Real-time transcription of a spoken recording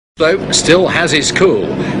Though still has his cool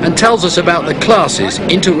and tells us about the classes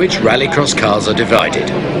into which rallycross cars are divided.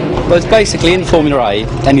 Well, it's basically in Formula A,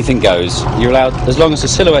 anything goes. You're allowed, as long as the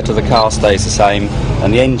silhouette of the car stays the same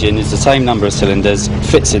and the engine is the same number of cylinders,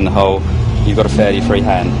 fits in the hole, you've got a fairly free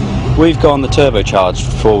hand. We've gone the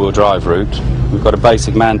turbocharged four-wheel drive route. We've got a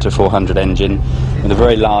basic Manta 400 engine with a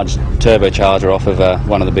very large turbocharger off of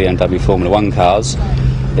one of the BMW Formula 1 cars.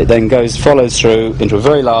 It then follows through into a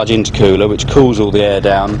very large intercooler which cools all the air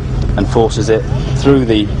down and forces it through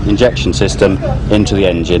the injection system into the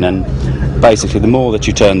engine, and basically the more that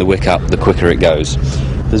you turn the wick up, the quicker it goes.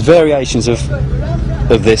 There's variations of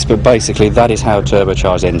this, but basically that is how a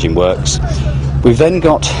turbocharged engine works. We've then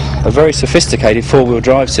got a very sophisticated four-wheel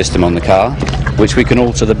drive system on the car, which we can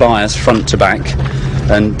alter the bias front to back,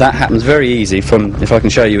 and that happens very easy from, if I can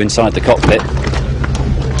show you inside the cockpit.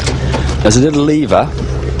 There's a little lever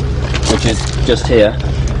which is just here.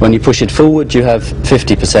 When you push it forward you have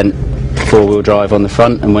 50% four-wheel drive on the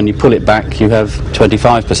front, and when you pull it back you have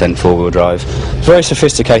 25% four-wheel drive. Very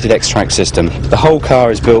sophisticated X-Track system. The whole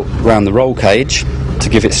car is built around the roll cage to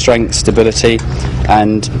give it strength, stability,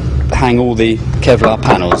 and hang all the Kevlar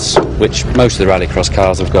panels which most of the rallycross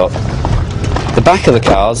cars have got. The back of the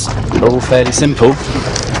cars are all fairly simple.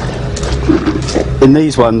 In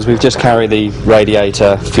these ones we've just carried the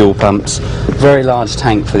radiator, fuel pumps, very large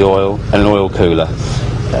tank for the oil, and an oil cooler.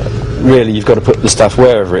 Really you've got to put the stuff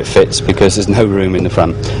wherever it fits because there's no room in the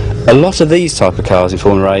front. A lot of these type of cars in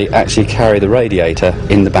Formula A actually carry the radiator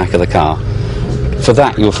in the back of the car. For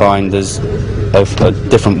that you'll find there's a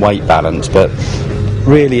different weight balance, but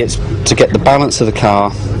really it's to get the balance of the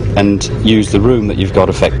car and use the room that you've got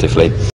effectively.